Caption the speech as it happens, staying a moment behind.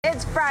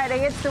It's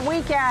Friday. It's the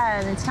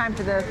weekend. It's time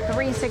for the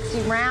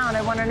 360 round.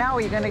 I want to know,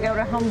 are you going to go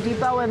to Home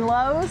Depot and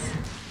Lowe's?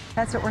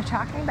 That's what we're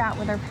talking about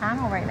with our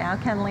panel right now.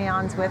 Ken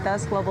Leon's with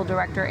us, Global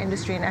Director,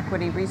 Industry and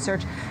Equity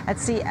Research at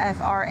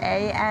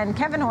CFRA, and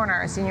Kevin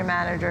Horner, Senior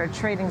Manager,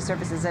 Trading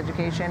Services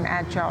Education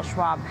at Charles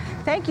Schwab.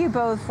 Thank you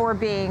both for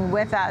being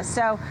with us.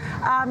 So,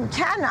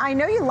 Ken, I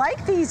know you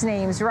like these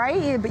names,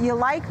 right? You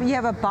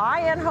have a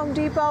buy on Home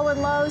Depot and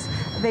Lowe's.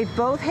 They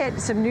both hit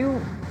some new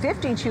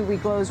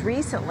 52-week lows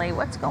recently.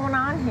 What's going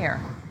on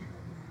here?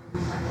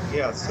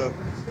 Yeah, so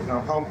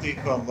Home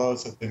Depot and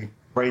Lowe's have been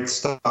great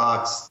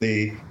stocks.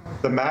 The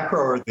macro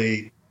or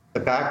the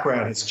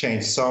background has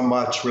changed so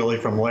much really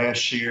from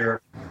last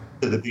year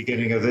to the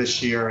beginning of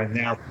this year and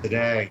now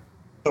today.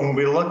 So when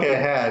we look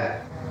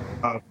ahead,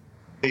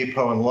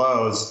 Depot and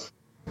Lowe's,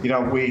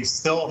 we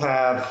still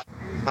have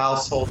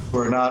households who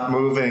are not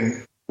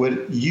moving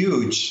with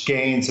huge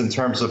gains in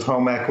terms of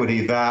home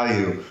equity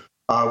value.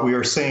 We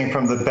are seeing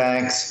from the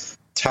banks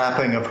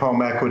tapping of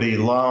home equity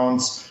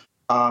loans.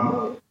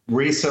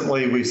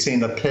 Recently, we've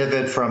seen a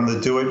pivot from the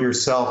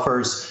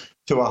do-it-yourselfers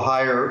to a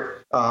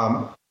higher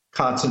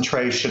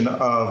concentration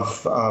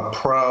of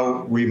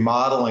pro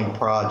remodeling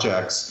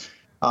projects.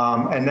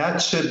 And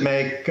that should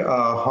make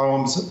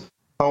Home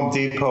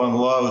Depot and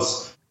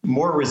Lowe's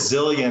more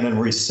resilient in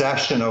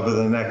recession over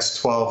the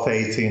next 12 to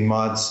 18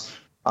 months,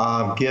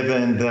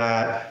 given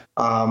that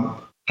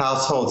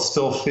households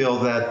still feel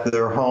that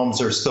their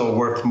homes are still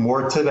worth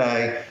more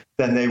today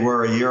than they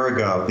were a year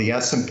ago. The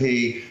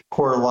S&P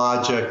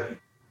CoreLogic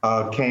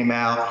came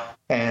out,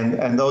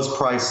 and those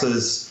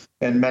prices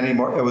and many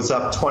more, it was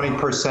up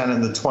 20%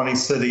 in the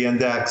 20-city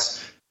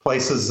index.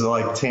 Places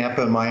like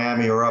Tampa and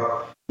Miami are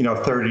up,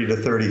 30 to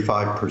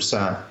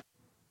 35%.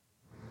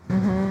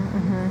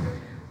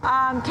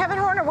 Kevin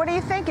Horner, what do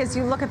you think as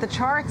you look at the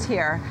charts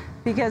here?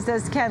 Because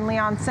as Ken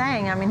Leon's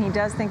saying, he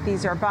does think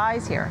these are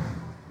buys here.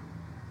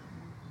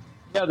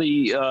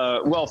 Yeah,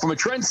 well, from a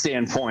trend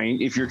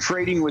standpoint, if you're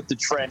trading with the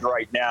trend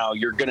right now,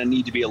 you're going to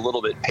need to be a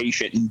little bit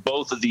patient in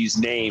both of these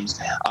names.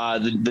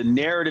 The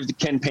narrative that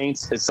Ken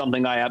paints is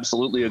something I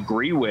absolutely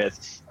agree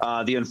with.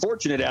 The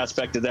unfortunate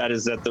aspect of that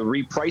is that the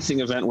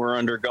repricing event we're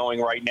undergoing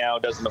right now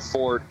doesn't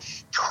afford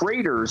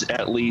traders,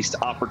 at least,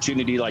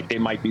 opportunity like they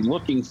might be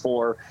looking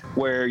for,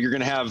 where you're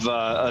going to have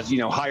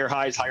higher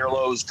highs, higher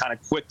lows kind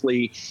of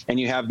quickly, and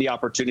you have the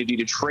opportunity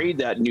to trade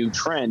that new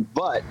trend.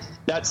 But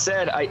that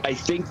said, I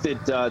think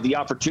that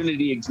the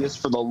opportunity exists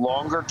for the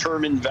longer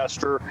term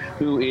investor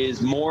who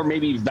is more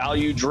maybe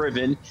value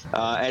driven.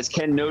 As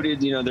Ken noted,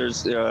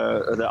 there's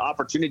the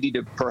opportunity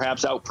to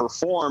perhaps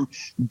outperform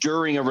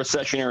during a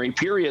recessionary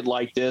period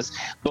like this.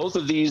 Both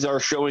of these are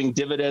showing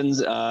dividends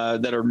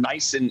that are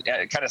nice and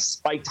kind of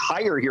spiked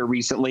higher here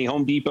recently.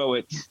 Home Depot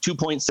at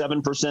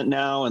 2.7%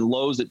 now and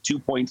Lowe's at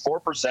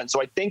 2.4%.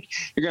 So I think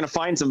you're going to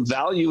find some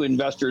value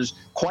investors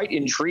quite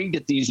intrigued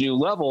at these new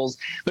levels.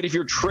 But if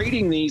you're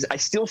trading these, I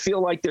still feel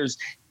like there's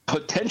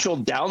potential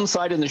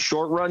downside in the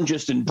short run,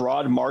 just in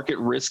broad market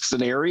risk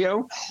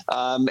scenario.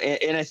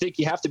 And I think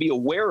you have to be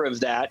aware of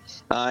that.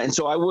 And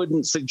so I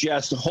wouldn't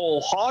suggest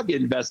whole hog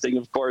investing,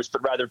 of course,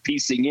 but rather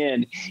piecing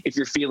in if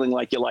you're feeling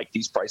like you like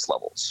these price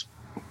levels.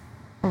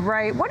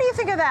 Right. What do you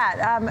think of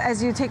that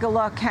as you take a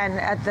look, Ken,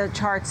 at the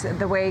charts,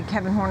 the way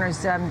Kevin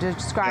Horner's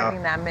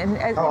describing them in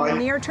the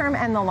near term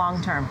and the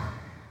long term?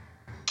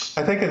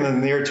 I think in the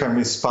near term,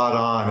 he's spot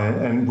on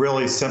and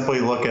really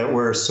simply look at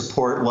where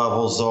support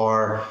levels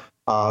are.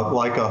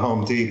 Like a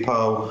Home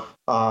Depot,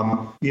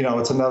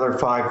 it's another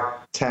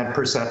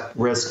 5-10%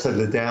 risk to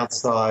the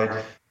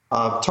downside.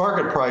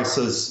 Target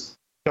prices,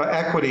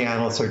 equity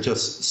analysts are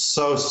just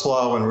so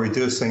slow in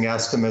reducing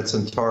estimates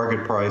and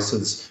target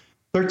prices.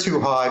 They're too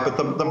high, but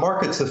the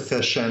market's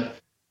efficient.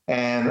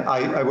 And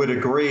I would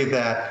agree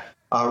that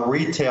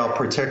retail,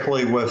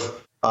 particularly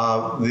with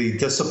the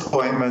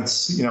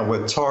disappointments,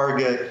 with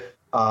Target,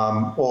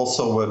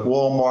 also with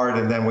Walmart,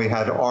 and then we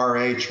had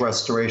RH,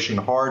 Restoration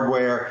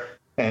Hardware,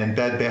 and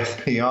Bed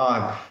Bath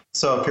Beyond.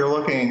 So if you're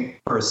looking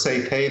for a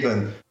safe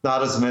haven,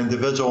 not as an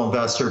individual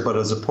investor, but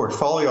as a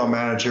portfolio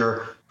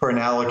manager for an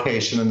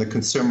allocation in the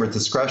consumer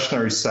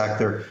discretionary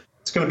sector,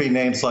 it's going to be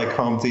names like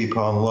Home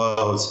Depot and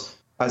Lowe's.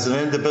 As an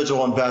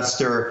individual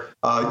investor,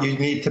 you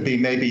need to be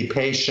maybe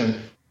patient,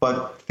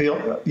 but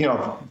feel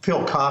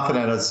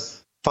confident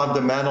as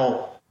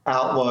fundamental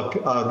outlook.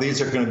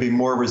 These are going to be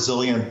more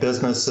resilient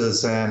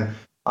businesses, and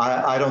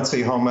I don't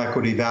see home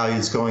equity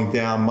values going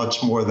down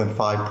much more than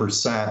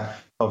 5%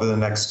 over the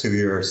next 2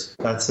 years.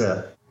 That's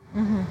it.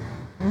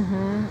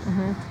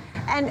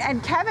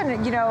 And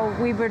Kevin,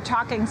 we were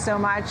talking so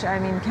much.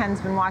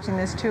 Ken's been watching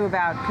this too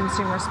about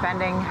consumer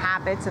spending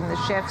habits and the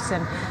shifts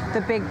and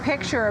the big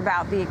picture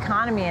about the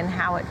economy and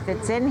how it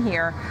fits in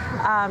here.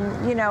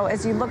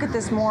 As you look at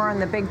this more on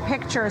the big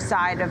picture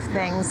side of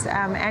things,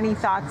 any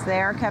thoughts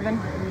there, Kevin?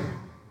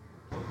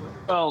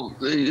 Well,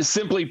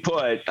 simply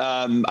put,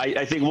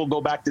 I think we'll go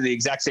back to the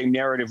exact same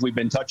narrative we've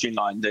been touching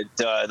on, that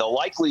the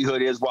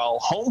likelihood is, while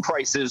home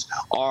prices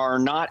are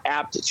not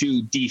apt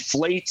to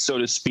deflate, so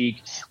to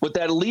speak, what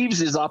that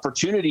leaves is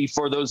opportunity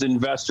for those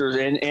investors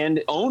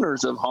and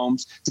owners of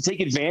homes to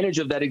take advantage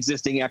of that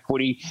existing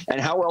equity.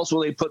 And how else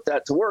will they put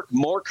that to work?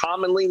 More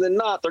commonly than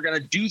not, they're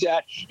going to do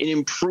that in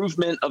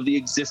improvement of the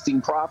existing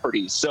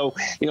properties. So,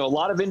 a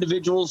lot of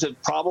individuals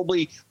have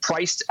probably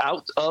priced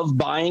out of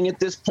buying at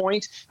this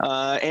point,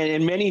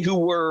 and many who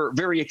were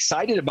very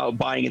excited about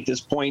buying at this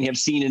point have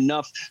seen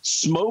enough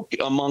smoke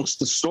amongst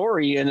the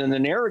story and in the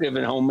narrative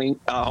in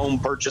home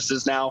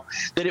purchases now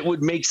that it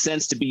would make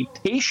sense to be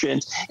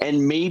patient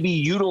and maybe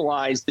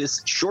utilize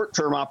this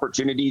short-term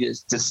opportunity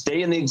to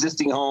stay in the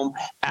existing home,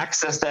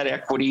 access that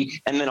equity,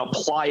 and then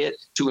apply it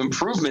to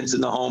improvements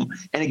in the home.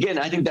 And again,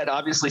 I think that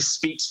obviously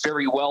speaks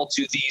very well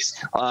to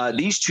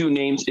these two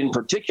names in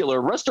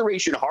particular.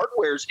 Restoration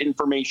Hardware's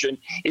information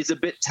is a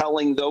bit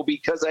telling, though,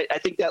 because I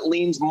think that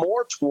leans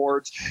more towards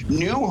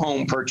new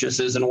home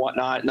purchases and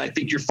whatnot. And I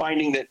think you're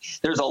finding that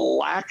there's a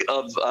lack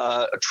of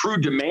true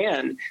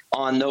demand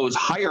on those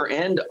higher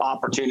end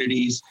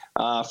opportunities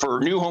for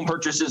new home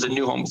purchases and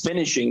new home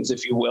finishings,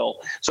 if you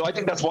will. So I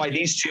think that's why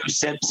these two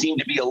seem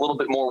to be a little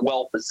bit more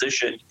well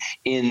positioned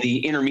in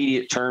the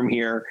intermediate term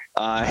here,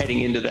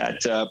 heading into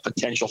that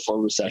potential for a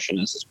recession,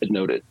 as has been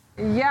noted.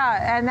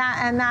 Yeah,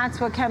 and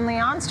that's what Ken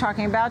Leon's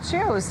talking about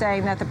too,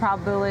 saying that the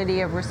probability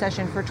of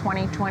recession for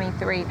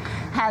 2023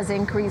 has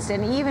increased,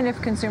 and even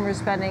if consumer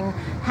spending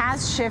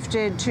has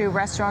shifted to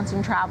restaurants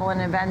and travel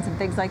and events and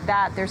things like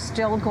that, they're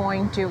still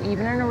going to,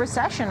 even in a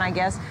recession, I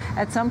guess,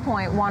 at some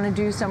point want to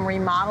do some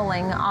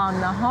remodeling on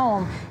the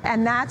home.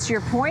 And that's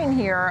your point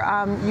here.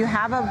 You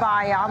have a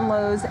buy on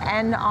Lowe's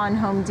and on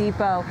Home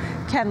Depot.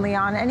 Ken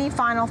Leon, any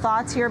final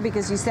thoughts here?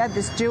 Because you said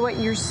this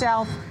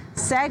do-it-yourself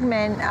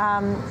segment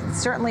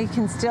certainly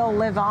can still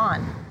live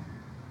on.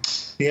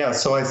 Yeah,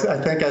 so I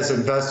think as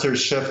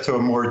investors shift to a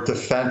more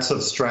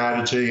defensive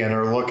strategy and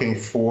are looking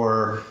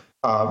for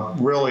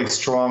really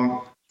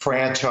strong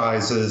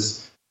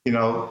franchises,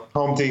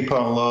 Home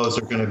Depot and Lowe's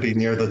are going to be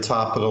near the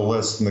top of the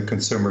list in the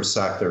consumer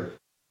sector.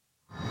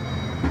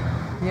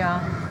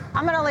 Yeah.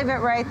 I'm going to leave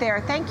it right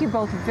there. Thank you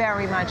both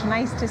very much.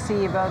 Nice to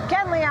see you both.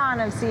 Ken Leon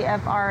of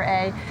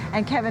CFRA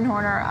and Kevin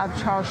Horner of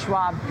Charles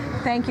Schwab.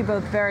 Thank you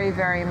both very,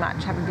 very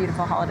much. Have a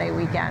beautiful holiday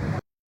weekend.